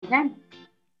Okay.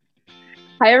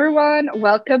 Hi, everyone.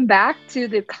 Welcome back to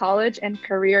the College and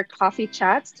Career Coffee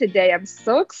Chats. Today, I'm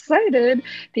so excited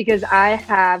because I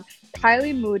have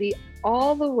Kylie Moody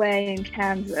all the way in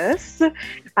Kansas.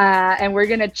 And we're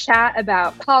going to chat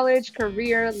about college,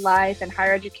 career, life, and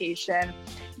higher education.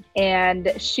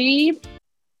 And she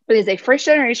is a first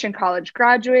generation college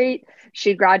graduate.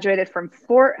 She graduated from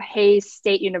Fort Hays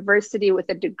State University with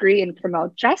a degree in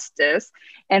criminal justice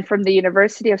and from the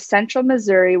University of Central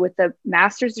Missouri with a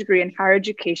master's degree in higher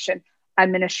education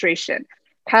administration.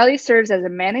 Kylie serves as a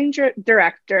managing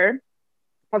director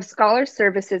of scholar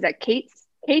services at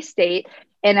K-State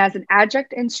and as an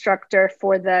adjunct instructor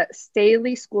for the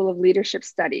Staley School of Leadership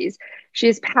Studies. She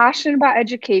is passionate about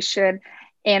education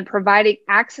and providing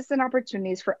access and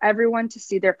opportunities for everyone to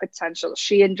see their potential.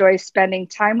 She enjoys spending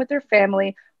time with her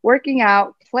family, working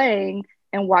out, playing,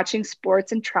 and watching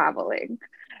sports and traveling.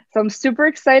 So I'm super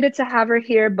excited to have her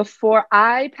here. Before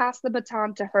I pass the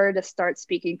baton to her to start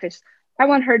speaking, because I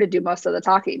want her to do most of the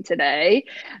talking today,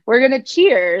 we're going to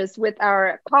cheers with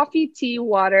our coffee, tea,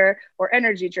 water, or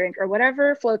energy drink, or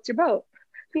whatever floats your boat.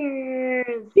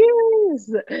 Cheers.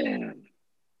 Cheers.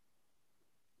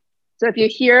 So if you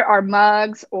hear our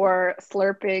mugs or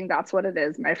slurping, that's what it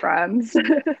is, my friends.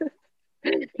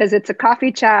 Because it's a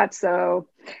coffee chat, so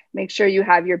make sure you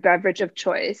have your beverage of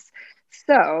choice.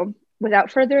 So without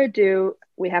further ado,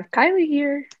 we have Kylie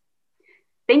here.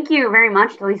 Thank you very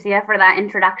much, Delicia, for that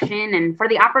introduction and for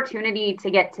the opportunity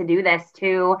to get to do this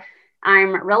too.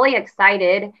 I'm really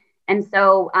excited. And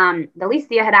so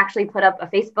Delicia had actually put up a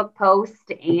Facebook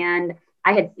post and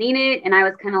I had seen it and I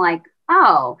was kind of like,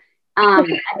 oh,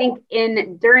 I think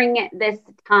during this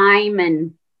time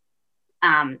and,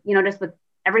 just with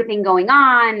everything going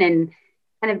on and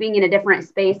kind of being in a different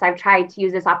space, I've tried to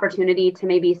use this opportunity to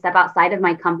maybe step outside of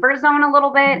my comfort zone a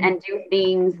little bit and do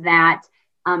things that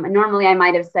normally I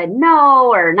might have said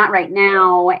no or not right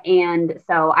now. And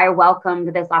so I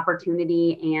welcomed this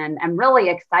opportunity and I'm really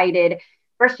excited.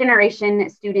 First generation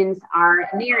students are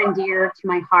near and dear to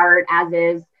my heart, as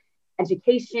is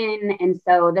education. And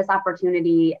so this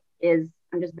opportunity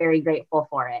I'm just very grateful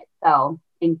for it. So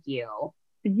thank you.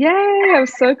 Yay, I'm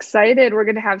so excited. We're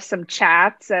going to have some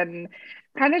chats and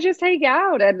kind of just hang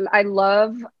out. And I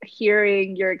love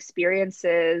hearing your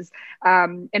experiences.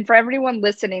 And for everyone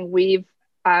listening, we've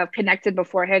connected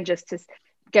beforehand just to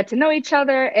get to know each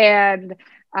other. And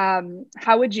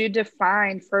how would you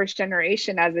define first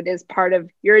generation as it is part of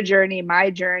your journey,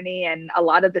 my journey, and a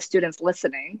lot of the students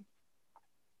listening?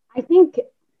 I think,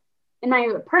 in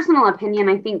my personal opinion,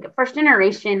 I think first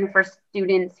generation for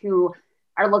students who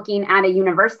are looking at a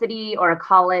university or a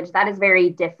college, that is very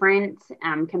different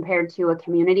compared to a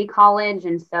community college.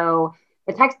 And so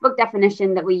the textbook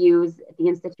definition that we use at the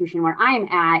institution where I'm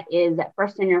at is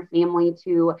first in your family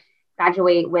to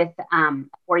graduate with a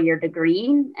 4-year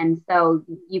degree. And so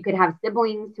you could have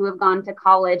siblings who have gone to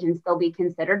college and still be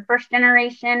considered first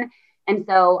generation. And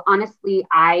so honestly,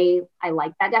 I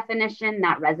like that definition.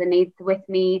 That resonates with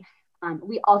me.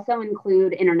 We also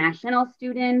include international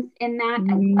students in that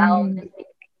as well.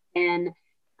 And,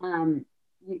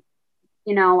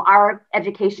 our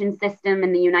education system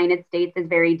in the United States is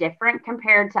very different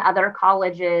compared to other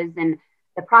colleges and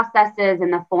the processes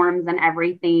and the forms and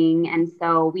everything. And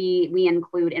so we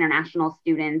include international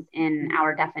students in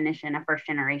our definition of first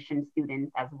generation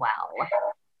students as well.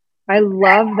 I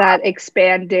love that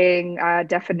expanding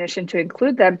definition to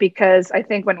include them because I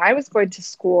think when I was going to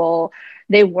school,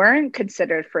 they weren't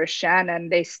considered first gen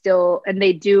and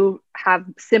they do have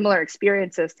similar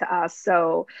experiences to us.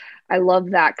 So I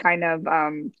love that kind of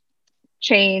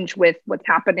change with what's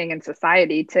happening in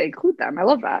society to include them. I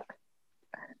love that.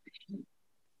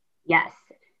 Yes.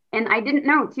 And I didn't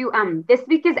know too, this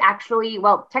week is actually,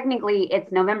 well, technically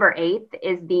it's November 8th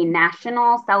is the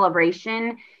National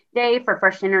Celebration Day for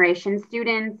first generation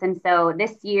students. And so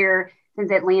this year,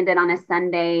 since it landed on a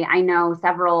Sunday, I know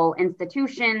several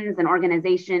institutions and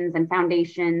organizations and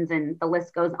foundations, and the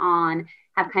list goes on,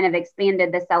 have kind of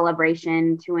expanded the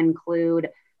celebration to include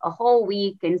a whole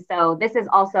week. And so this is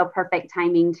also perfect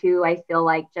timing too. I feel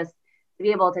like just to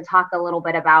be able to talk a little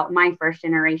bit about my first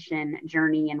generation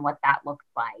journey and what that looks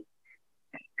like.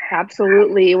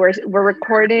 Absolutely. We're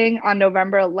recording on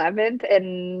November 11th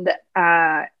and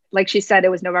like she said, it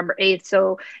was November 8th.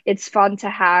 So it's fun to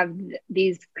have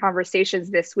these conversations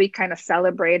this week, kind of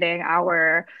celebrating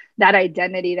that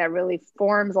identity that really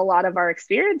forms a lot of our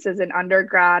experiences in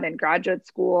undergrad and graduate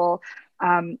school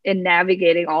in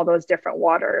navigating all those different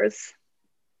waters.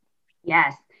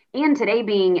 Yes. And today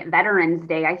being Veterans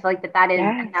Day, I feel like that is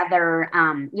another,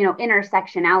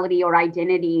 intersectionality or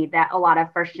identity that a lot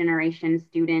of first generation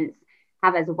students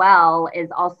have as well is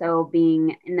also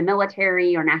being in the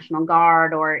military or National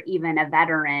Guard or even a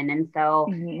veteran. And so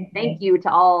thank you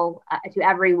to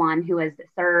everyone who has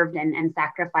served and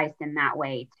sacrificed in that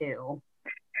way too.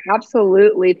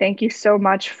 Absolutely. Thank you so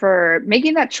much for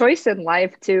making that choice in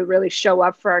life to really show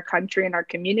up for our country and our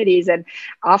communities. And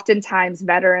oftentimes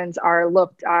veterans are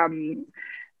looked,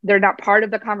 they're not part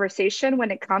of the conversation when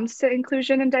it comes to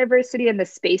inclusion and diversity and the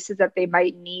spaces that they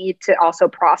might need to also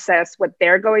process what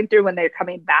they're going through when they're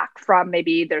coming back from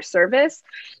maybe their service.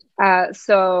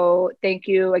 So thank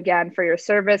you again for your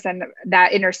service and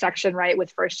that intersection, right,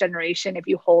 with first generation, if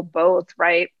you hold both,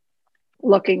 right?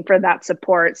 Looking for that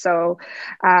support. So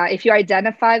if you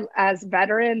identify as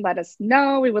veteran, let us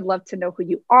know. We would love to know who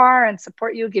you are and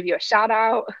support you, give you a shout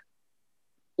out.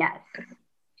 Yes.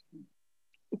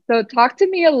 So talk to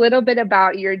me a little bit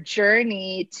about your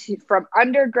journey from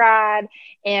undergrad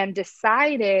and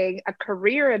deciding a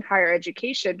career in higher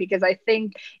education, because I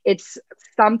think it's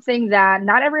something that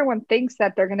not everyone thinks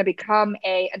that they're going to become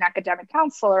an academic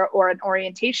counselor or an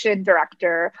orientation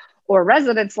director or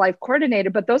residence life coordinator,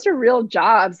 but those are real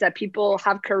jobs that people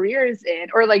have careers in,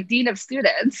 or like dean of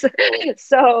students.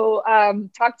 So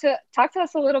talk to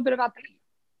us a little bit about that.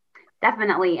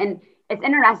 Definitely. And it's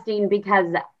interesting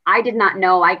because I did not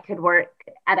know I could work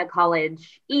at a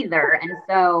college either. And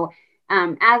so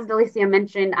as Delicia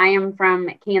mentioned, I am from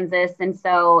Kansas. And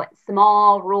so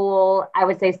small, rural, I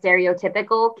would say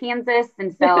stereotypical Kansas.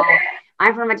 And so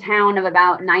I'm from a town of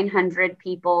about 900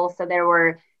 people. So there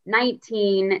were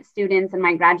 19 students in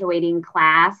my graduating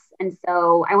class. And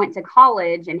so I went to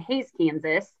college in Hays,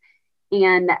 Kansas.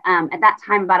 And at that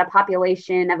time, about a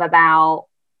population of about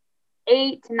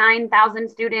 8,000 to 9,000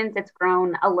 students. It's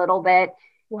grown a little bit.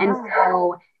 Wow. And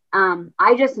so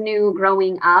I just knew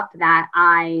growing up that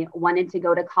I wanted to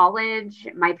go to college.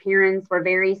 My parents were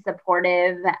very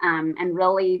supportive and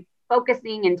really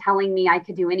focusing and telling me I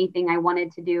could do anything I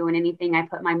wanted to do and anything I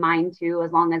put my mind to,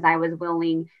 as long as I was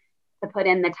willing to put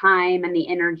in the time and the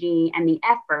energy and the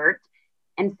effort.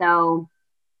 And so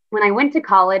when I went to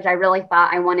college, I really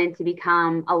thought I wanted to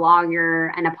become a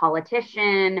lawyer and a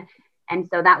politician. And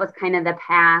so that was kind of the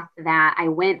path that I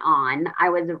went on. I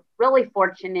was really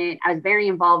fortunate. I was very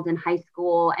involved in high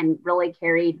school and really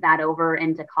carried that over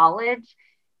into college.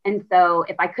 And so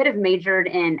if I could have majored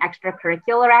in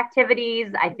extracurricular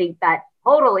activities, I think that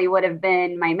totally would have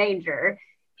been my major,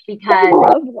 because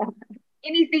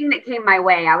anything that came my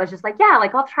way, I was just like, yeah,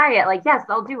 like I'll try it. Like, yes,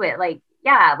 I'll do it. Like,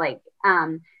 yeah, like,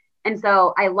 and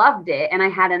so I loved it and I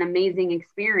had an amazing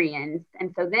experience.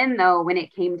 And so then though, when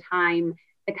it came time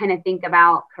to kind of think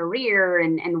about career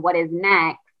and what is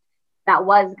next, that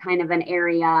was kind of an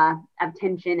area of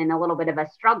tension and a little bit of a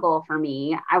struggle for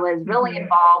me. I was really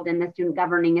involved in the Student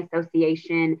Governing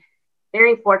Association,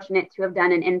 very fortunate to have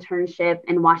done an internship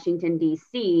in Washington,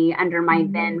 D.C. under my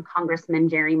then Congressman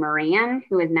Jerry Moran,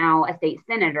 who is now a state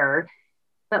senator.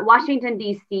 But Washington,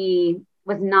 D.C.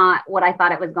 was not what I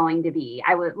thought it was going to be.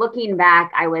 Looking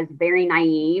back, I was very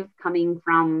naive, coming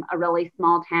from a really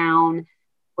small town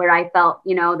where I felt,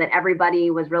 that everybody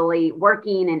was really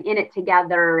working and in it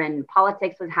together, and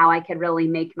politics was how I could really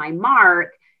make my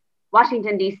mark.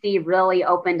 Washington, D.C. really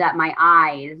opened up my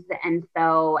eyes. And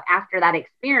so after that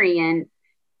experience,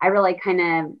 I really kind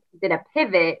of did a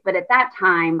pivot. But at that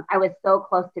time, I was so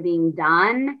close to being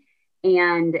done.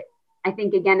 And I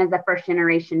think, again, as a first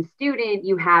generation student,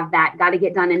 you have that got to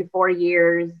get done in 4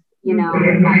 years,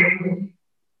 like,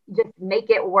 just make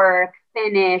it work,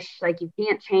 finish, like you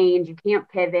can't change, you can't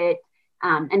pivot.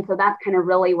 And so that's kind of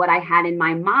really what I had in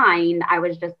my mind. I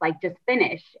was just like, just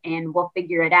finish and we'll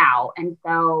figure it out. And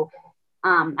so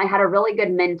I had a really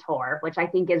good mentor, which I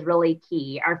think is really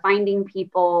key, are finding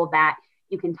people that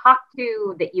you can talk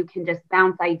to, that you can just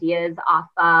bounce ideas off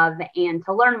of, and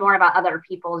to learn more about other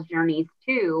people's journeys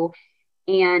too.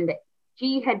 And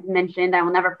she had mentioned, I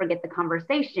will never forget the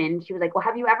conversation. She was like, well,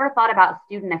 have you ever thought about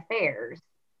student affairs?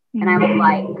 And I was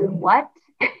like, what?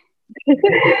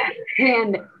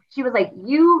 And she was like,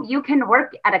 you can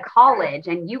work at a college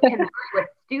and you can work with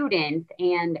students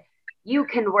and you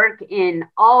can work in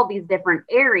all these different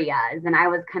areas. And I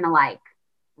was kind of like,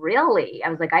 really? I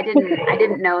was like, I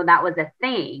didn't know that was a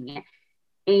thing.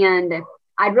 And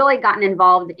I'd really gotten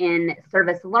involved in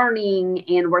service learning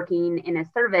and working in a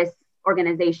service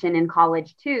organization in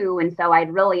college too. And so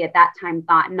I'd really at that time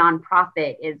thought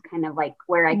nonprofit is kind of like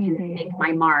where I can make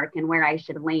my mark and where I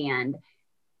should land.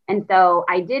 And so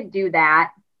I did do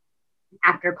that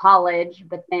after college,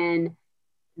 but then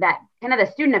that kind of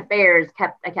the student affairs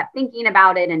I kept thinking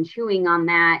about it and chewing on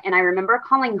that. And I remember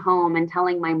calling home and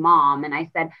telling my mom, and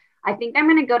I said, I think I'm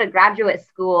going to go to graduate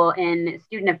school in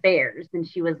student affairs. And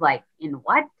she was like, in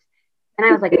what? And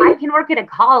I was like, I can work at a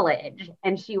college.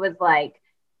 And she was like,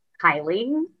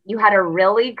 Kylie, you had a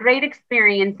really great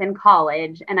experience in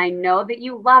college, and I know that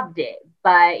you loved it,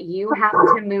 but you have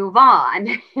to move on.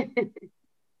 I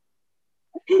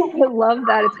love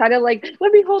that. It's kind of like,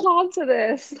 let me hold on to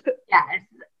this. Yes.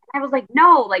 I was like,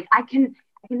 no, like I can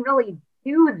really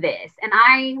do this. And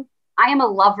I am a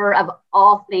lover of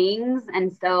all things.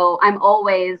 And so I'm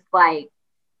always like,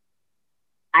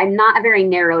 I'm not a very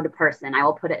narrowed person. I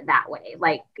will put it that way.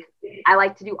 Like I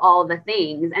like to do all the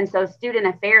things. And so student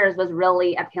affairs was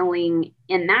really appealing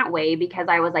in that way because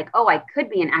I was like, oh, I could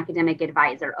be an academic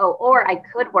advisor. Oh, or I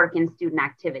could work in student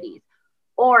activities,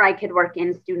 or I could work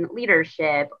in student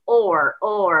leadership, or.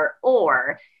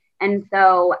 And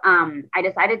so I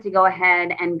decided to go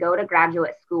ahead and go to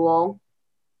graduate school.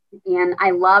 And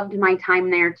I loved my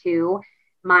time there too.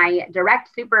 My direct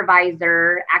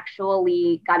supervisor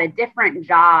actually got a different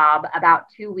job about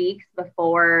 2 weeks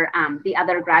before the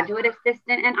other graduate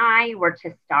assistant and I were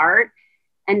to start.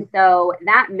 And so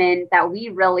that meant that we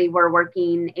really were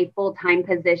working a full-time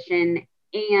position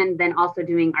and then also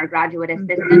doing our graduate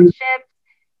assistantship.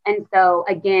 And so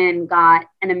again, got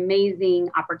an amazing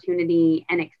opportunity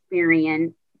and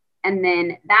experience. And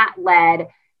then that led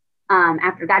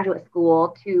after graduate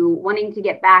school to wanting to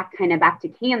get back to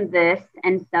Kansas.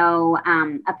 And so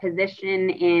a position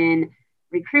in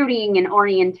recruiting and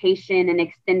orientation and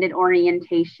extended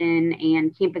orientation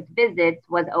and campus visits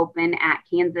was open at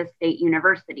Kansas State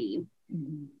University.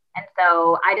 Mm-hmm. And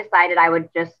so I decided I would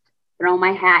just throw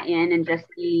my hat in and just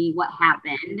see what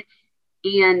happened.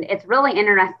 And it's really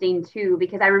interesting too,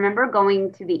 because I remember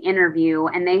going to the interview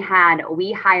and they had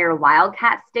 "We Hire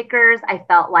Wildcat" stickers. I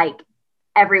felt like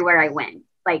everywhere I went,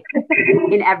 like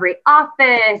in every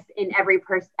office, in every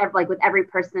person, like with every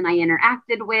person I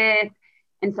interacted with.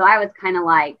 And so I was kind of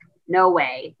like, no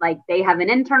way, like they have an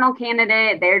internal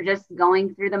candidate. They're just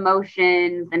going through the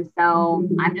motions. And so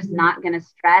I'm just not going to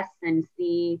stress and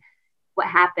see what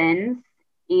happens.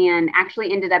 And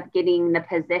actually ended up getting the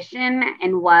position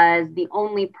and was the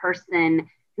only person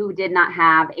who did not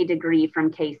have a degree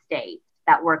from K-State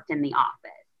that worked in the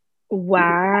office.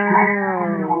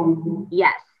 Wow.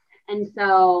 Yes. And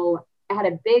so I had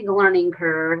a big learning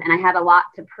curve and I had a lot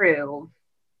to prove.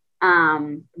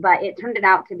 But it turned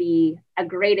out to be a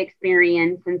great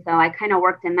experience. And so I kind of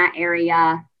worked in that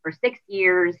area for 6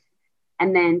 years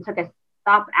and then took a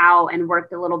stop out and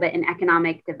worked a little bit in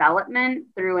economic development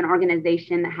through an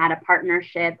organization that had a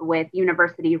partnership with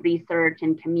university research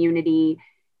and community,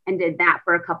 and did that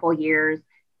for a couple years.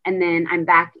 And then I'm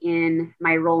back in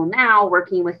my role now,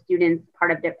 working with students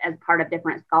as part of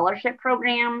different scholarship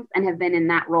programs, and have been in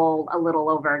that role a little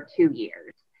over 2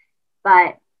 years.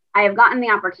 But I have gotten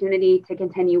the opportunity to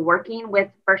continue working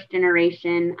with first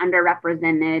generation,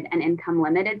 underrepresented, and income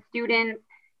limited students.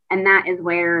 And that is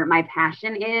where my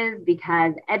passion is,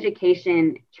 because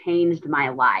education changed my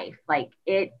life. Like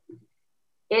it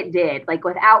did. Like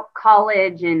without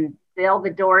college and all the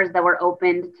doors that were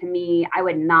opened to me, I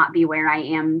would not be where I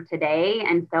am today.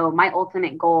 And so my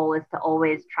ultimate goal is to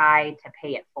always try to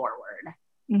pay it forward.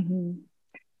 Mm-hmm.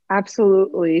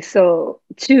 Absolutely. So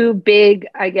two big,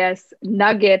 I guess,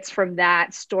 nuggets from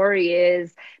that story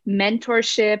is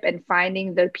mentorship and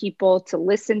finding the people to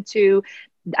listen to.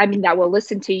 I mean, that will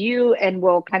listen to you and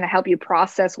will kind of help you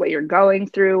process what you're going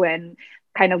through and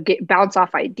kind of bounce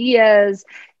off ideas.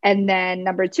 And then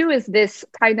number two is this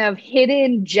kind of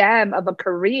hidden gem of a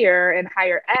career in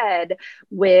higher ed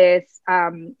with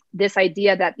this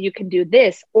idea that you can do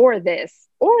this or this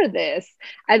or this.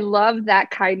 I love that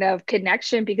kind of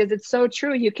connection because it's so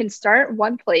true. You can start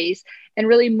one place and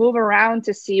really move around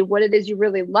to see what it is you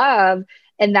really love.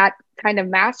 And that kind of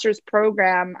master's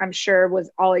program, I'm sure, was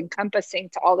all encompassing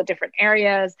to all the different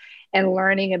areas and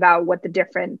learning about what the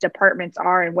different departments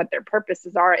are and what their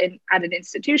purposes are at an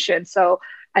institution. So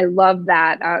I love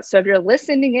that. So if you're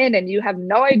listening in and you have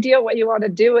no idea what you want to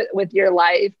do with your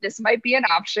life, this might be an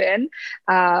option.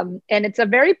 And it's a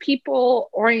very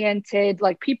people-oriented,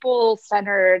 like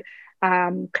people-centered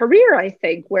career, I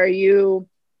think, where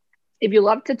if you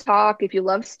love to talk, if you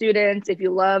love students, if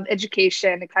you love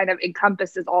education, it kind of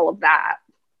encompasses all of that.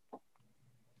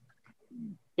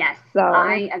 Yes, so,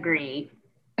 I agree.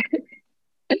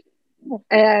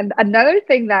 And another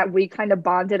thing that we kind of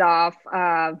bonded off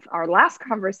of our last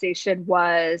conversation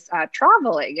was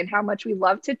traveling and how much we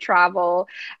love to travel.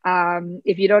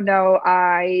 If you don't know,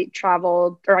 I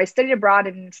studied abroad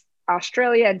in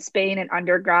Australia and Spain in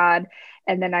undergrad,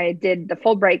 and then I did the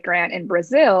Fulbright grant in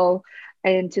Brazil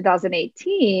in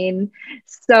 2018.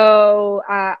 So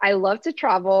I love to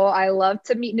travel. I love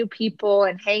to meet new people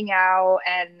and hang out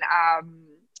and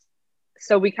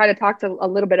So we kind of talked a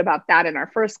little bit about that in our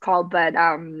first call, but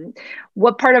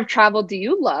what part of travel do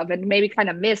you love and maybe kind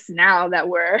of miss now that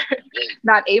we're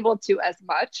not able to as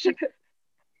much?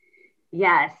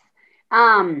 Yes.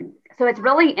 So it's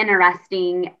really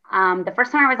interesting. The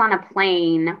first time I was on a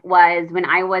plane was when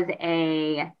I was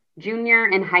a junior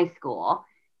in high school,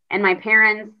 and my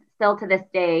parents still to this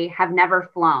day have never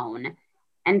flown.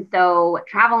 And so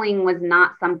traveling was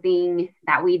not something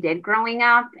that we did growing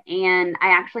up. And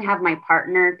I actually have my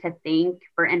partner to thank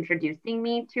for introducing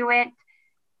me to it.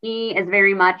 He is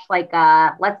very much like,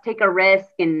 let's take a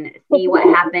risk and see what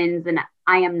happens. And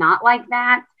I am not like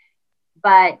that.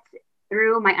 But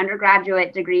through my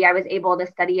undergraduate degree, I was able to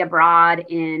study abroad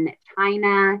in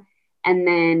China. And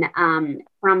then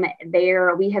from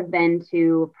there, we have been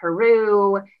to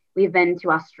Peru, we've been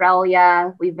to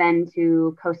Australia, we've been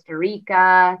to Costa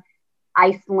Rica,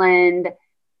 Iceland.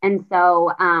 And so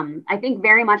I think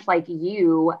very much like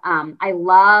you, I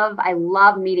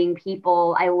love meeting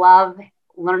people. I love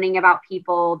learning about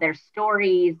people, their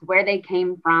stories, where they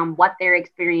came from, what their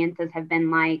experiences have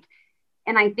been like.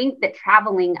 And I think that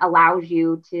traveling allows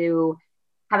you to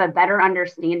have a better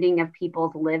understanding of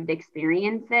people's lived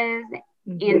experiences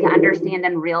and to understand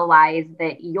and realize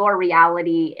that your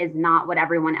reality is not what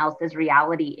everyone else's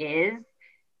reality is.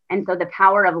 And so the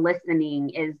power of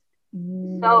listening is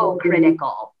so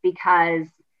critical, because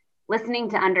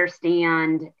listening to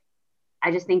understand,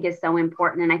 I just think is so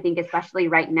important. And I think especially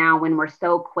right now when we're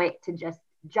so quick to just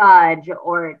judge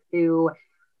or to,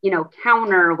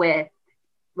 counter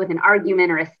with an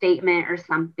argument or a statement or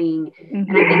something.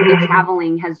 And I think that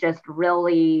traveling has just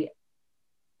really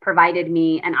provided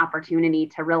me an opportunity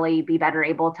to really be better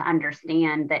able to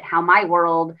understand that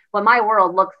what my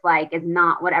world looks like is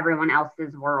not what everyone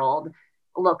else's world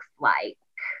looks like.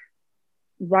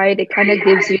 Right. It kind of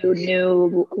gives you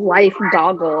new life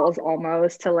goggles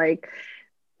almost to like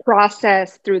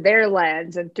process through their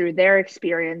lens and through their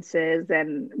experiences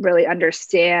and really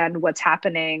understand what's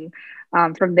happening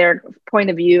from their point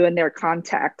of view and their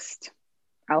context.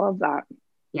 I love that.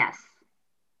 Yes.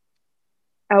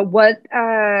 What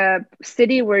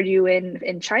city were you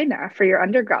in China for your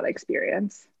undergrad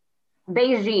experience?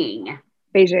 Beijing.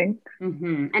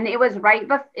 Mm-hmm. And it was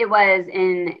it was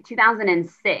in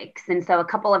 2006. And so a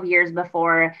couple of years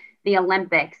before the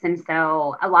Olympics. And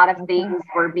so a lot of things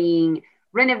were being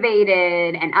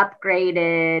renovated and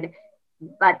upgraded.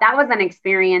 But that was an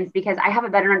experience because I have a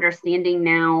better understanding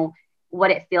now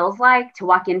what it feels like to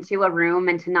walk into a room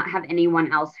and to not have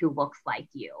anyone else who looks like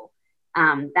you.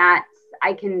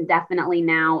 I can definitely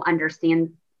now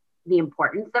understand the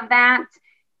importance of that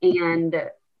and,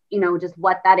 just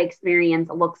what that experience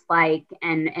looks like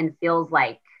and feels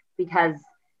like, because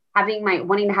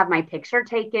wanting to have my picture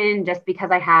taken just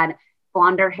because I had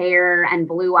blonder hair and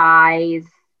blue eyes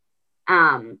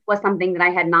was something that I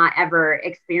had not ever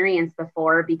experienced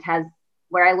before, because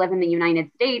where I live in the United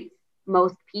States,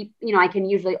 most people, I can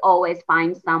usually always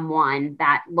find someone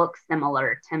that looks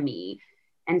similar to me.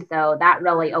 And so that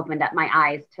really opened up my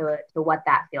eyes to what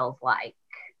that feels like.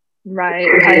 Right.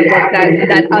 Kind of like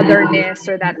that otherness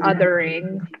or that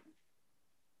othering.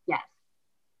 Yes.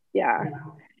 Yeah.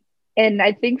 And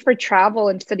I think for travel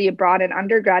and study abroad and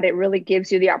undergrad, it really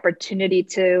gives you the opportunity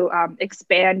to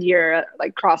expand your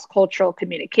like cross-cultural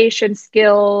communication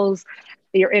skills,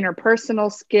 your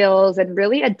interpersonal skills, and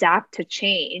really adapt to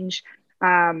change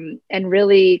and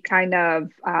really kind of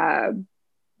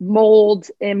mold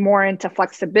and more into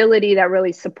flexibility that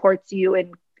really supports you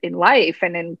in life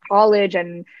and in college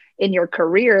and in your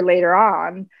career later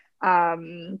on.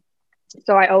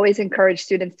 So I always encourage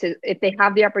students to, if they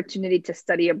have the opportunity to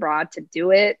study abroad, to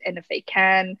do it. And if they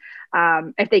can,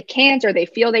 if they can't or they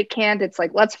feel they can't, it's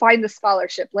like, let's find the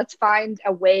scholarship. Let's find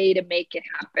a way to make it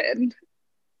happen.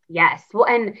 Yes. Well,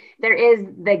 and there is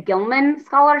the Gilman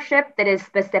Scholarship that is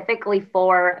specifically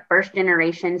for first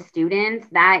generation students.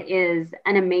 That is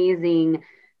an amazing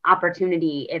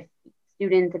opportunity if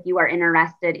you are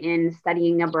interested in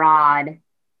studying abroad.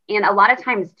 And a lot of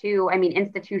times too,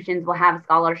 institutions will have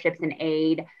scholarships and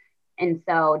aid. And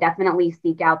so definitely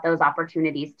seek out those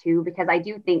opportunities too, because I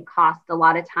do think cost a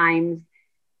lot of times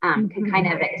can kind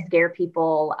of scare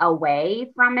people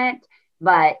away from it.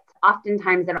 But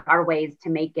oftentimes there are ways to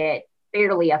make it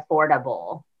fairly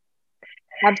affordable.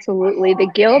 Absolutely.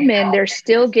 The Gilman, they're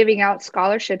still giving out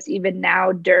scholarships even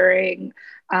now during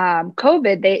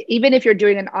COVID. Even if you're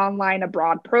doing an online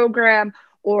abroad program,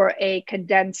 or a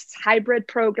condensed hybrid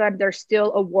program, they're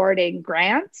still awarding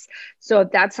grants. So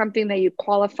if that's something that you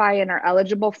qualify and are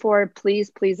eligible for,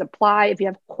 please apply. If you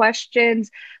have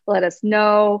questions, let us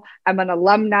know. I'm an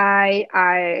alumni.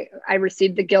 I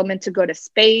received the Gilman to go to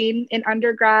Spain in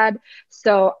undergrad.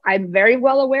 So I'm very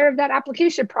well aware of that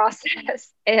application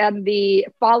process and the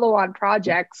follow-on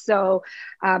projects. So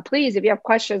please, if you have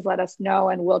questions, let us know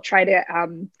and we'll try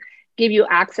to give you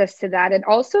access to that. And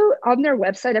also on their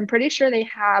website, I'm pretty sure they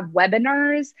have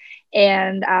webinars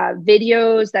and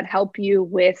videos that help you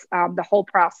with the whole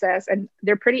process. And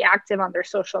they're pretty active on their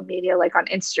social media, like on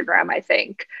Instagram, I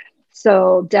think.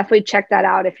 So definitely check that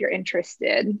out if you're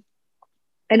interested.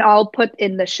 And I'll put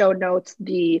in the show notes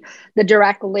the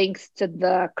direct links to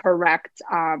the correct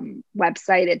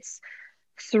website. It's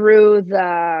through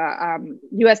the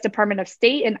U.S. Department of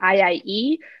State and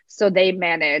IIE. So they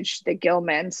manage the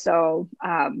Gilman. So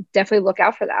definitely look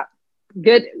out for that.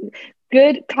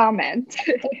 Good comment.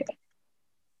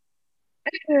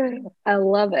 I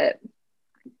love it.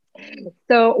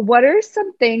 So what are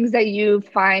some things that you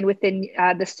find within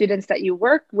the students that you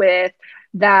work with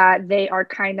that they are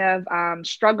kind of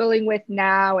struggling with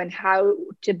now, and how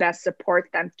to best support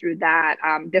them through that?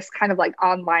 This kind of like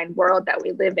online world that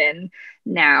we live in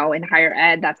now in higher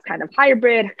ed, that's kind of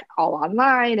hybrid, all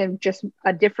online, and just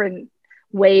different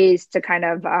ways to kind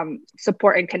of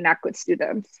support and connect with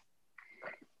students.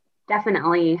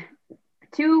 Definitely.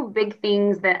 Two big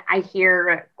things that I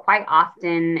hear quite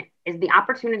often is the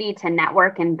opportunity to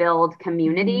network and build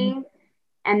community. Mm-hmm.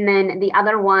 And then the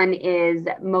other one is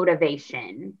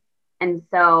motivation. And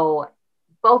so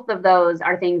both of those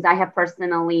are things I have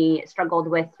personally struggled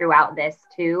with throughout this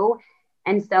too.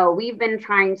 And so we've been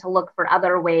trying to look for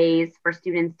other ways for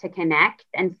students to connect.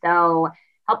 And so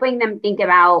helping them think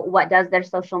about, what does their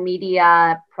social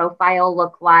media profile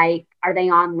look like? Are they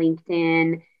on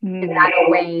LinkedIn? Is that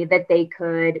a way that they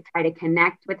could try to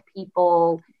connect with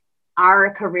people?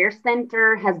 Our Career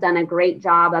Center has done a great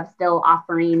job of still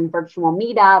offering virtual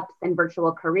meetups and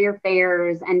virtual career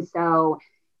fairs. And so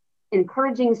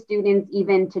encouraging students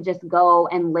even to just go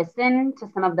and listen to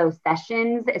some of those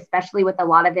sessions, especially with a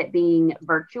lot of it being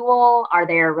virtual. Are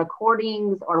there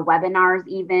recordings or webinars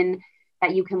even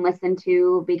that you can listen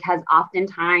to? Because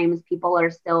oftentimes people are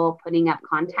still putting up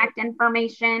contact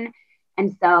information.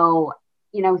 And so,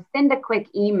 send a quick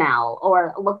email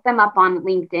or look them up on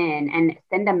LinkedIn and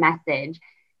send a message,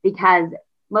 because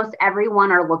most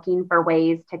everyone are looking for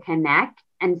ways to connect.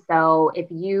 And so if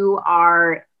you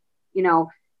are,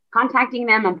 contacting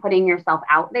them and putting yourself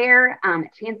out there,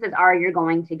 chances are you're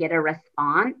going to get a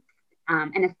response.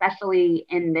 And especially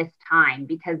in this time,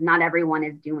 because not everyone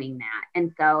is doing that.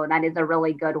 And so that is a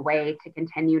really good way to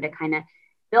continue to kind of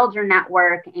build your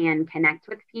network and connect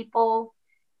with people.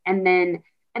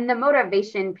 And the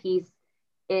motivation piece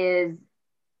is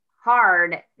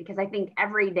hard, because I think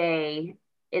every day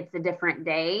it's a different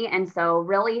day. And so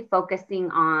really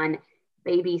focusing on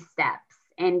baby steps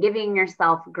and giving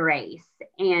yourself grace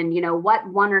and, what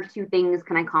one or two things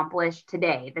can I accomplish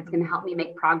today that's going to help me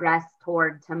make progress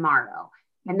toward tomorrow?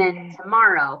 And then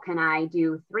tomorrow, can I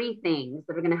do 3 things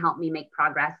that are going to help me make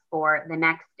progress for the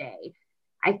next day?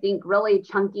 I think really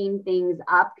chunking things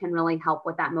up can really help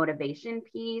with that motivation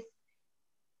piece.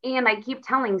 And I keep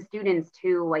telling students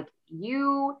too, like,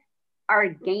 you are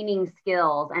gaining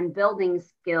skills and building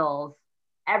skills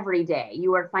every day.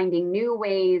 You are finding new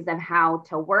ways of how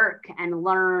to work and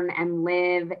learn and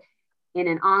live in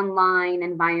an online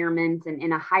environment and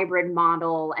in a hybrid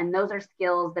model. And those are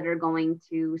skills that are going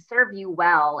to serve you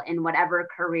well in whatever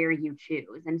career you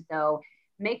choose. And so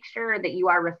make sure that you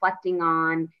are reflecting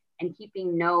on and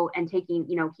keeping note and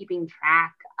keeping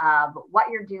track of what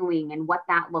you're doing and what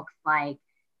that looks like,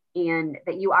 and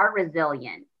that you are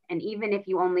resilient. And even if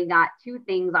you only got 2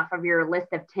 things off of your list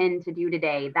of 10 to do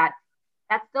today, that's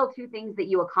still 2 things that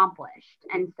you accomplished.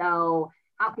 And so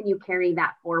how can you carry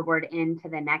that forward into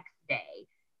the next day?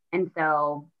 And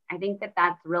so I think that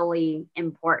that's really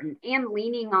important, and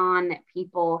leaning on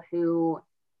people who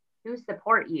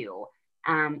support you,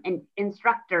 and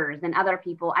instructors and other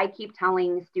people. I keep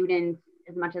telling students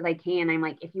as much as I can, I'm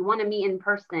like, if you want to meet in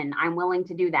person, I'm willing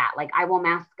to do that. Like, I will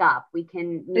mask up. We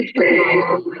can meet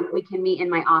we can meet in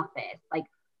my office. Like,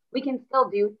 we can still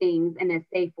do things in a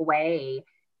safe way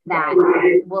that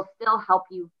will still help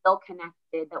you feel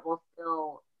connected, that will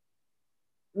still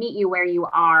meet you where you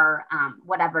are,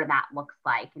 whatever that looks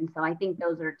like. And so I think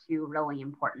those are 2 really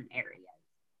important areas.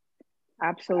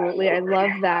 Absolutely. I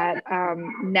love that.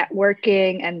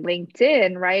 Networking and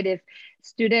LinkedIn, right? If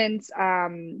students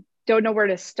don't know where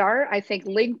to start, I think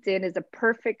LinkedIn is a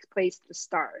perfect place to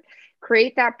start.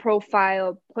 Create that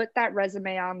profile, put that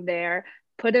resume on there,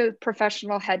 put a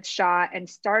professional headshot and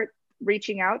start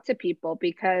reaching out to people,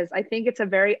 because I think it's a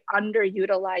very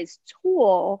underutilized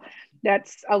tool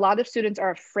that's a lot of students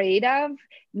are afraid of,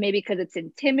 maybe because it's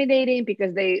intimidating,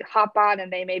 because they hop on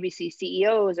and they maybe see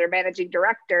CEOs or managing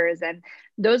directors, and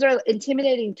those are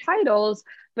intimidating titles.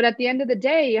 But at the end of the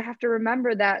day, you have to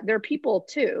remember that they're people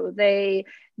too. They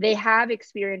have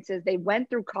experiences, they went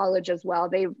through college as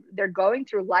well, they're going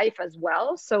through life as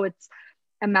well. So it's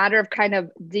a matter of kind of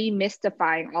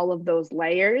demystifying all of those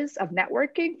layers of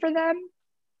networking for them.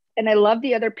 And I love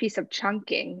the other piece of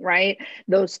chunking, right?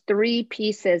 Those 3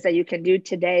 pieces that you can do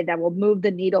today that will move the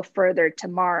needle further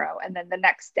tomorrow. And then the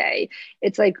next day,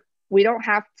 it's like, we don't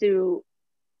have to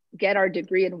get our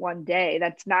degree in one day.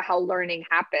 That's not how learning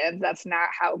happens. That's not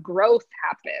how growth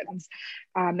happens.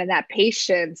 And that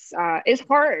patience is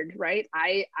hard, right?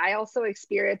 I also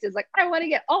experience is like, I want to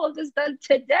get all of this done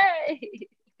today.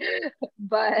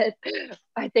 But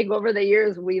I think over the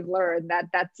years, we've learned that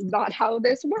that's not how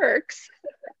this works.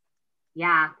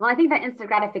 Yeah. Well, I think that instant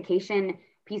gratification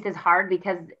piece is hard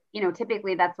because,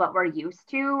 typically that's what we're used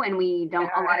to. And we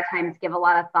don't a lot of times give a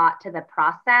lot of thought to the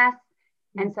process.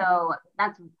 And so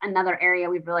that's another area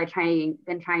we've really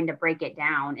been trying to break it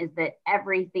down, is that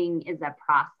everything is a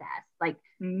process. Like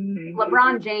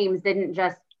LeBron James didn't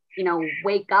just,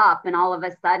 wake up and all of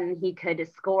a sudden he could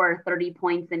score 30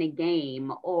 points in a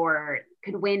game or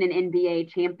could win an NBA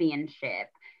championship.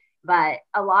 But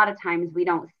a lot of times we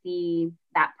don't see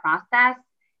that process.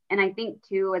 And I think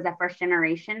too, as a first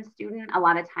generation student, a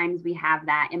lot of times we have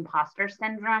that imposter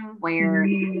syndrome where,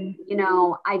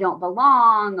 I don't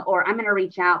belong, or I'm going to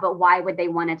reach out, but why would they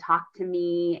want to talk to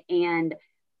me? And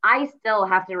I still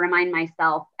have to remind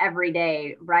myself every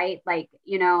day, right? Like,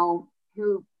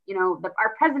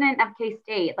 our president of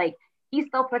K-State, like he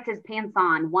still puts his pants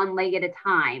on one leg at a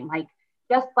time, like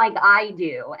just like I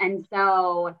do. And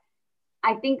so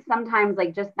I think sometimes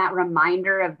like just that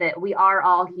reminder of that we are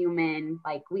all human,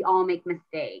 like we all make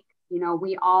mistakes,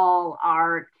 we all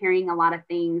are carrying a lot of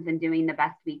things and doing the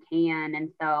best we can.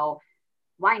 And so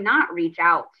why not reach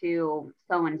out to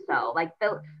so-and-so? Like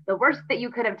the worst that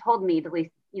you could have told me,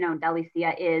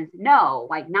 Delicia, is no,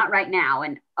 like not right now.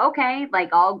 And okay, like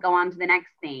I'll go on to the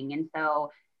next thing. And so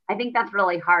I think that's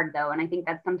really hard though. And I think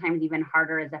that's sometimes even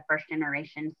harder as a first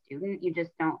generation student. You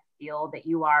just don't feel that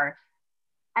you are,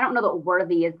 I don't know that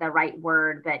worthy is the right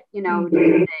word, but just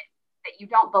that you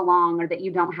don't belong or that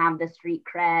you don't have the street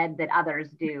cred that others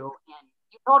do. And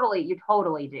you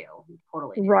totally do. You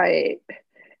totally do. Right.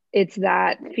 It's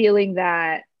that feeling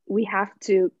that we have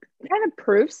to kind of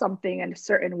prove something in a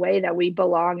certain way, that we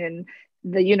belong in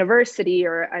the university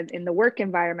or in the work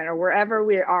environment or wherever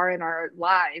we are in our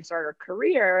lives or our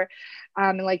career.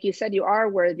 And like you said, you are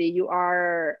worthy, you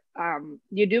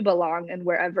do belong in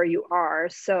wherever you are.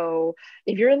 So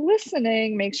if you're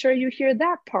listening, make sure you hear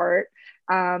that part,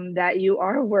 that you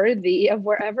are worthy of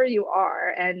wherever you are.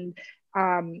 And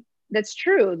that's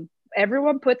true.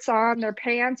 Everyone puts on their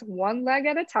pants one leg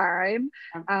at a time,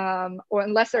 or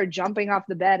unless they're jumping off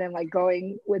the bed and like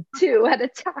going with 2 at a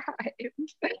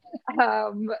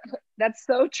time. That's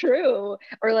so true.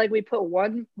 Or like we put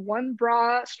one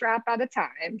bra strap at a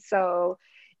time. So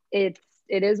it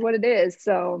is what it is.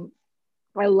 So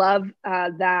I love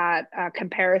that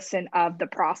comparison of the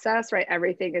process, right?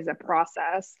 Everything is a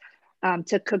process.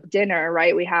 To cook dinner,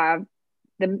 right? We have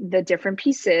the different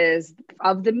pieces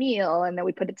of the meal, and then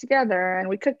we put it together and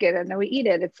we cook it and then we eat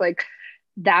it. It's like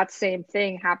that same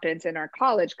thing happens in our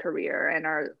college career and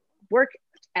our work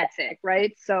ethic,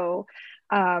 right? So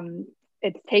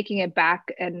it's taking it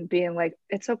back and being like,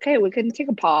 it's okay, we can take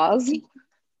a pause.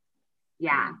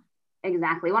 Yeah,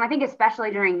 exactly. Well, I think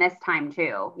especially during this time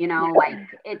too, like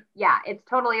it's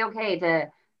totally okay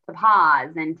to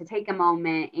pause and to take a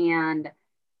moment and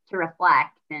to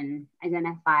reflect and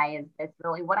identify, is this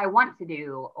really what I want to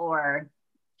do, or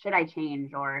should I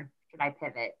change, or should I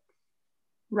pivot?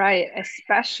 Right.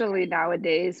 Especially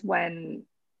nowadays when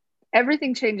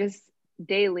everything changes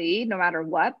daily, no matter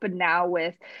what. But now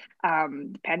with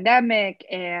the pandemic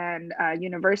and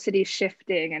university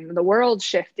shifting and the world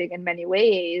shifting in many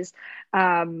ways,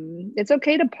 it's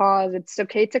okay to pause. It's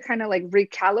okay to kind of like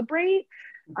recalibrate.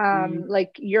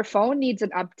 Like your phone needs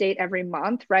an update every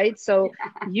month, right? So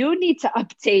you need to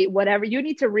update whatever you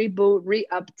need to reboot,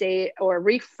 re-update, or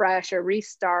refresh or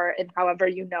restart, and however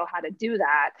you know how to do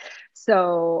that.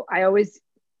 So I always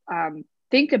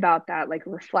think about that, like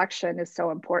reflection is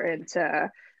so important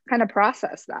to kind of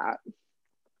process that.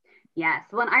 Yes.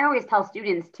 Well, and I always tell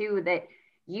students too that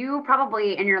you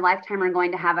probably in your lifetime are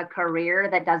going to have a career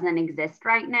that doesn't exist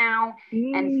right now.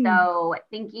 And so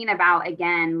thinking about,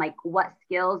 again, like what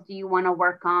skills do you want to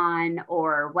work on,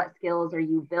 or what skills are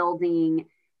you building?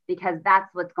 Because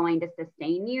that's what's going to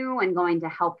sustain you and going to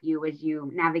help you as you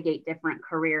navigate different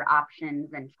career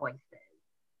options and choices.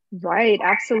 Right,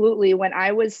 absolutely. When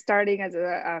I was starting as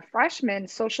a freshman,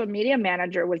 social media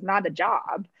manager was not a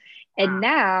job. And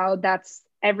now that's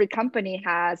every company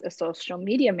has a social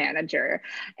media manager.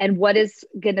 And what is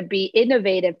going to be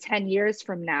innovative 10 years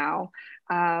from now,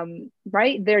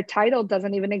 right? Their title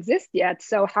doesn't even exist yet.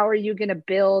 So how are you going to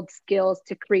build skills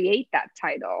to create that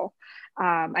title?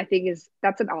 I think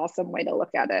that's an awesome way to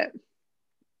look at it.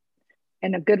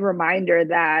 And a good reminder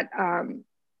that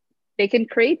they can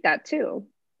create that too.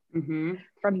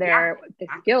 From the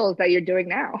skills that you're doing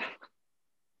now.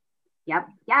 Yep.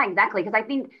 Yeah, exactly. Because I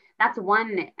think that's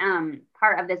one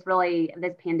part of this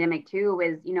pandemic too,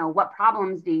 is, what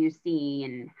problems do you see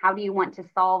and how do you want to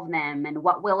solve them and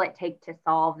what will it take to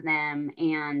solve them?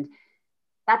 And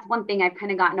that's one thing I've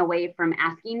kind of gotten away from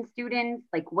asking students,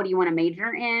 like, what do you want to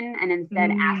major in? And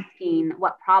instead asking,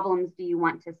 what problems do you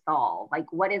want to solve?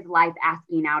 Like, what is life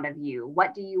asking out of you?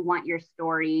 What do you want your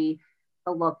story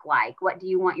to look like? What do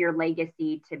you want your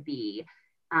legacy to be?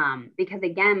 Because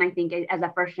again, I think as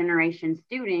a first generation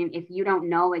student, if you don't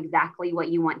know exactly what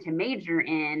you want to major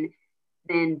in,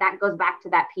 then that goes back to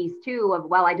that piece too of,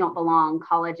 well, I don't belong,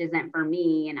 college isn't for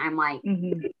me. And I'm like,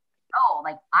 oh,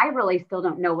 like, I really still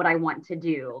don't know what I want to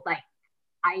do. Like,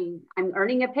 I'm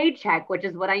earning a paycheck, which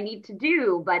is what I need to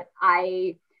do, but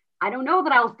I don't know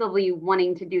that I'll still be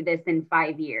wanting to do this in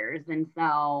 5 years. And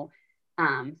so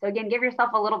again, give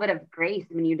yourself a little bit of grace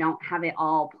when you don't have it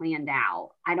all planned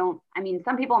out.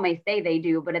 Some people may say they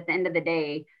do, but at the end of the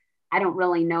day, I don't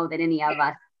really know that any of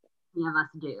us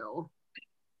do.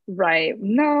 Right.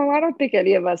 No, I don't think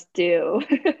any of us do.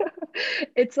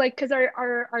 It's like, because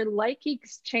our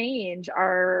likings change,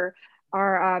 I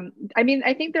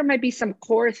think there might be some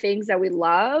core things that we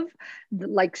love,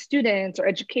 like students or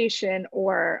education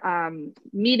or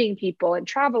meeting people and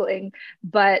traveling,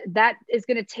 but that is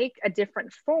going to take a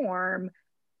different form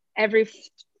every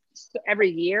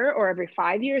year or every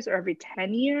 5 years or every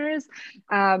 10 years,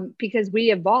 because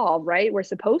we evolve, right? We're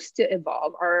supposed to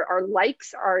evolve. Our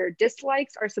likes, our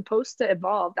dislikes are supposed to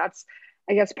evolve. That's,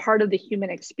 I guess, part of the human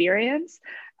experience.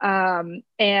 And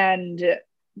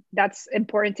that's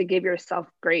important to give yourself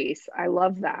grace. I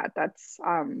love that. That's,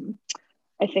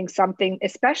 I think, something,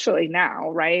 especially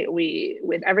now, right?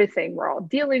 With everything we're all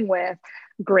dealing with,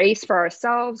 grace for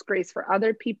ourselves, grace for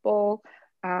other people,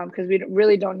 because we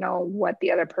really don't know what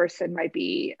the other person might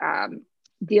be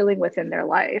dealing with in their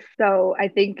life. So I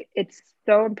think it's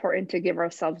so important to give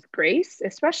ourselves grace,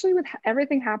 especially with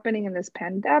everything happening in this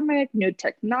pandemic, new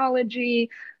technology,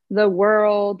 the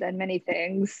world, and many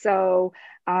things. So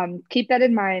keep that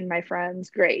in mind, my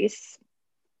friends, grace,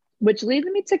 which leads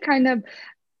me to kind of,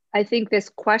 I think, this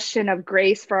question of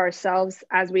grace for ourselves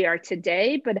as we are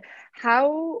today, but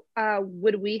how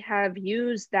would we have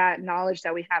used that knowledge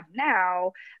that we have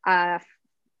now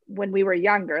when we were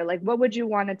younger? Like, what would you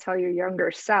want to tell your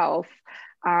younger self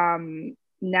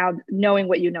now, knowing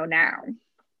what you know now?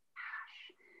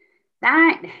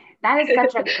 That is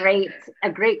such a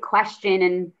great question.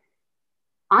 And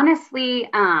honestly,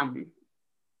 I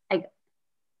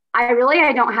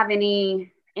don't have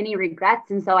any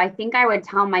regrets. And so I think I would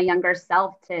tell my younger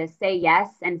self to say yes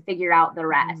and figure out the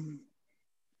rest.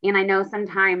 And I know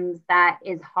sometimes that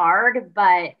is hard,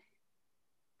 but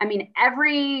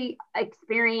every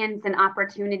experience and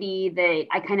opportunity that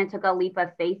I kind of took a leap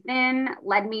of faith in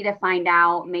led me to find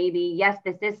out maybe, yes,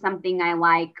 this is something I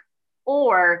like,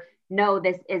 or no,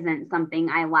 this isn't something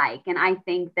I like. And I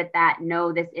think that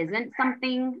no, this isn't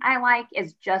something I like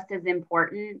is just as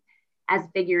important as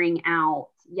figuring out,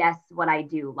 yes, what I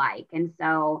do like. And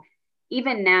so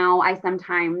even now, I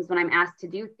sometimes, when I'm asked to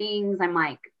do things, I'm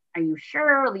like, are you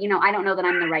sure? I don't know that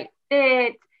I'm the right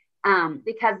fit.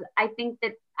 Because I think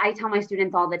that I tell my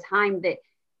students all the time that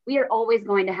we are always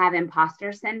going to have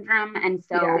imposter syndrome. And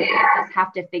so we just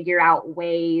have to figure out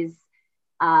ways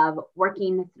of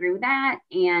working through that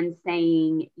and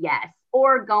saying yes,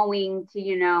 or going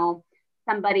to,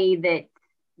 somebody that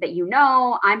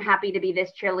I'm happy to be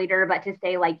this cheerleader, but to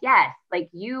say like, yes, like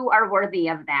you are worthy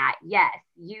of that. Yes,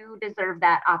 you deserve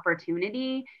that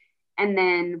opportunity. And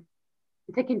then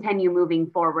to continue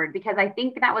moving forward, because I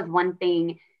think that was one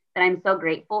thing that I'm so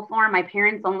grateful for. My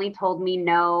parents only told me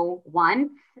no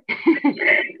once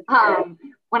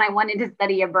when I wanted to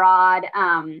study abroad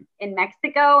in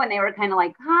Mexico. And they were kind of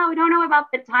like, oh, we don't know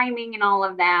about the timing and all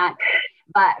of that.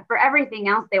 But for everything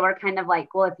else, they were kind of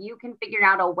like, well, if you can figure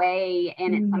out a way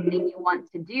and it's something you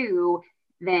want to do,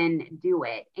 then do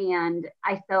it. And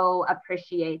I so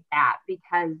appreciate that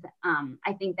because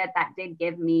I think that did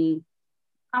give me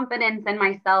confidence in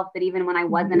myself that even when I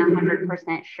wasn't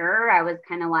 100% sure, I was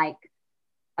kind of like,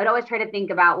 I'd always try to think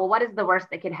about, well, what is the worst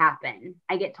that could happen?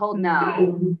 I get told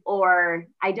no, or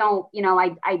I don't,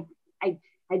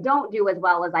 I don't do as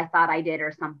well as I thought I did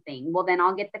or something. Well, then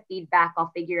I'll get the feedback,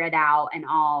 I'll figure it out, and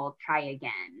I'll try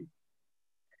again.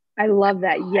 I love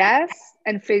that. Yes,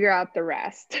 and figure out the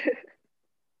rest.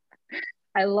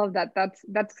 I love that.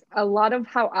 That's a lot of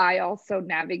how I also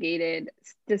navigated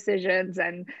decisions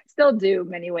and still do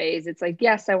many ways. It's like,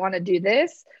 yes, I want to do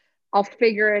this. I'll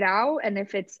figure it out. And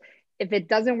if it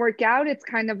doesn't work out, it's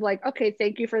kind of like, okay,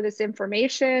 thank you for this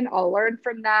information. I'll learn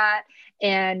from that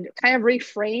and kind of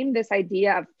reframe this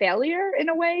idea of failure in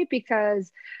a way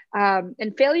because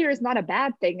and failure is not a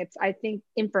bad thing. It's, I think,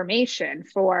 information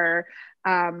for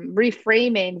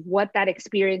reframing what that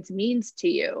experience means to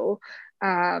you.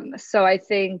 So I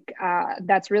think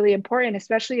that's really important,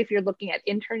 especially if you're looking at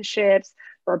internships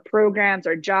or programs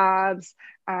or jobs.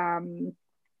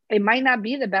 It might not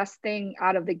be the best thing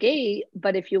out of the gate,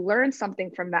 but if you learn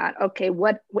something from that, okay,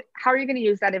 how are you going to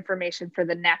use that information for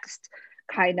the next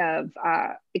kind of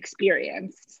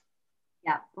experience?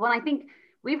 Yeah. Well, I think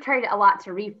we've tried a lot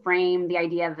to reframe the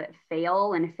idea of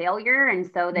fail and failure. And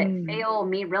so that fail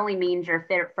really means your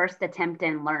first attempt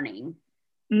in learning.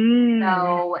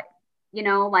 So,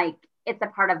 like it's a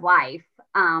part of life.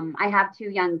 I have 2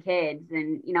 young kids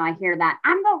and, I hear that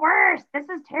I'm the worst. This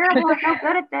is terrible. I'm no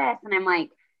good at this. And I'm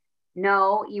like,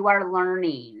 no, you are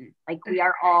learning. Like we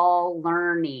are all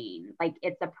learning. Like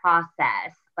it's a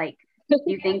process. Like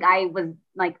you think I was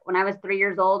like, when I was 3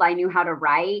 years old, I knew how to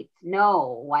write.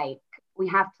 No, like we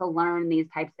have to learn these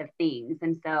types of things.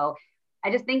 And so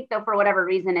I just think though, for whatever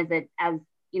reason, as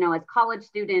college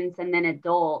students and then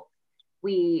adults,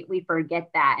 we forget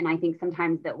that. And I think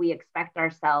sometimes that we expect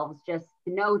ourselves just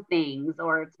to know things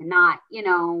or to not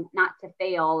to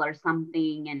fail or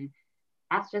something. And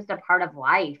that's just a part of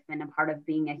life and a part of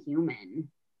being a human.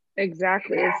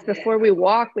 Exactly. It's before we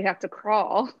walk, we have to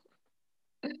crawl.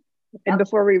 And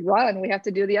before we run, we have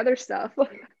to do the other stuff.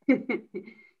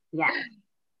 Yeah.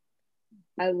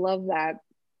 I love that.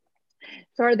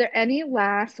 So are there any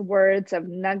last words of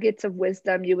nuggets of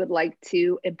wisdom you would like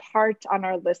to impart on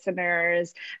our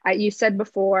listeners? You said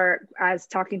before, as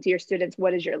talking to your students,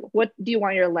 what do you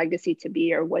want your legacy to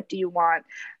be, or what do you want,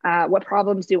 what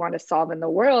problems do you want to solve in the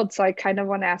world? So I kind of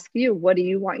want to ask you, what do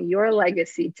you want your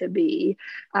legacy to be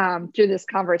through this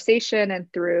conversation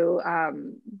and through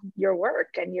your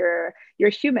work and your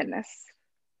humanness?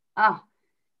 Oh,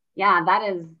 yeah,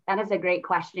 that is a great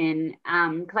question.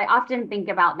 Because I often think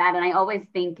about that, and I always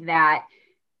think that,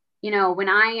 when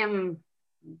I am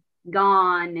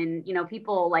gone and,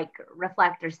 people like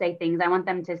reflect or say things, I want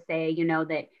them to say,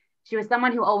 that she was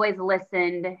someone who always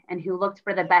listened and who looked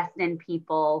for the best in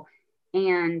people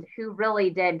and who really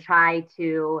did try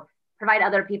to provide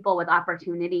other people with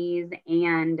opportunities.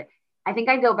 And I think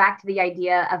I go back to the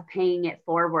idea of paying it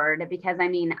forward because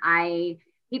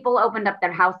people opened up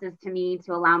their houses to me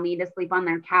to allow me to sleep on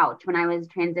their couch when I was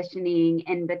transitioning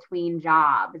in between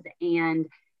jobs. And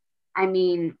I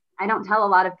don't tell a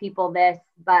lot of people this,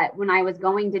 but when I was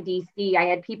going to DC, I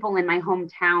had people in my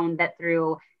hometown that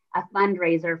threw a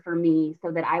fundraiser for me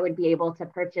so that I would be able to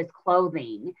purchase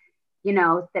clothing,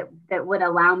 that would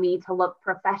allow me to look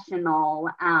professional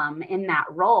in that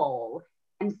role.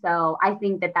 And so I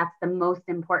think that that's the most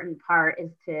important part,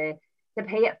 is to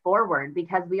pay it forward,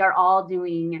 because we are all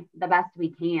doing the best we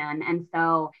can. And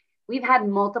so we've had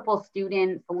multiple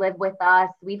students live with us.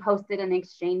 We've hosted an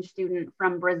exchange student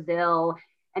from Brazil,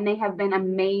 and they have been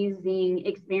amazing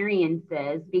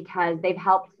experiences because they've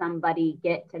helped somebody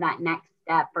get to that next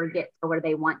step or get to where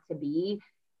they want to be.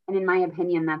 And in my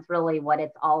opinion, that's really what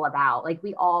it's all about. Like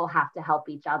we all have to help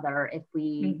each other if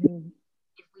we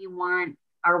want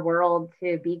our world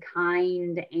to be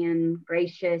kind and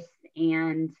gracious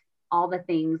and all the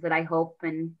things that I hope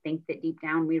and think that deep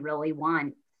down we really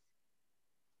want.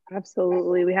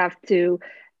 Absolutely. We have to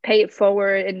pay it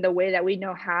forward in the way that we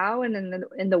know how and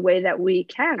in the way that we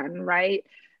can, right?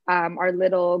 Our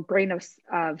little grain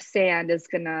of sand is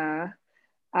going to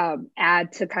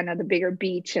add to kind of the bigger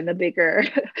beach and the bigger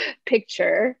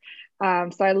picture.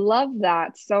 So I love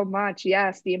that so much.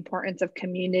 Yes, the importance of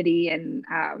community and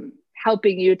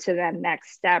helping you to that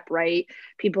next step, right?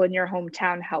 People in your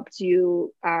hometown helped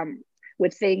you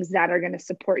with things that are going to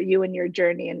support you in your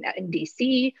journey in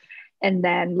DC and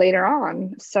then later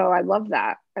on. So I love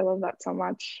that. I love that so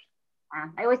much.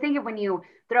 I always think of when you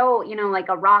throw, like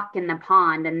a rock in the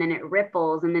pond and then it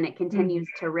ripples and then it continues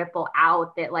to ripple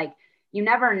out, that like, you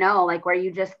never know, like where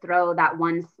you just throw that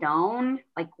one stone,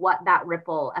 like what that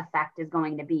ripple effect is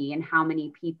going to be and how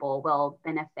many people will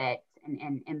benefit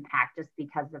and impact just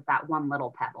because of that one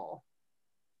little pebble.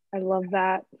 I love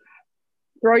that.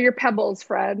 Throw your pebbles,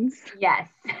 friends. Yes.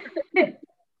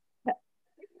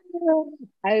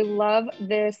 I love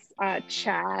this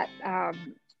chat.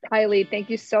 Kylie, thank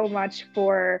you so much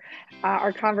for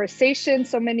our conversation.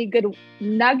 So many good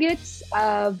nuggets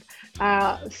of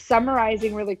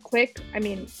summarizing really quick. I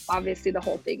mean, obviously the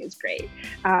whole thing is great,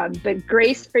 but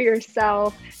grace for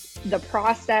yourself. The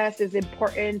process is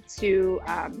important to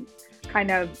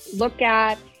kind of look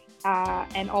at.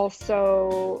 And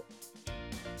also,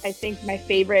 I think my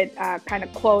favorite kind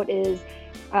of quote is,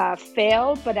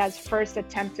 fail, but as first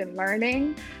attempt in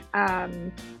learning,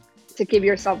 to give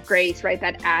yourself grace, right?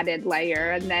 That added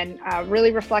layer. And then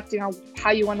really reflecting on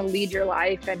how you want to lead your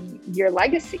life and your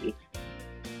legacy.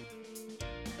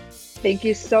 Thank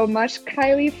you so much,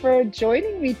 Kylie, for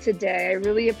joining me today. I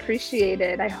really appreciate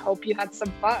it. I hope you had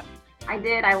some fun. I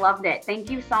did. I loved it. Thank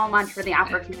you so much for the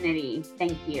opportunity.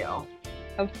 Thank you.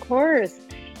 Of course.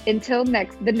 Until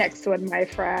the next one, my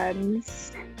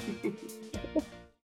friends.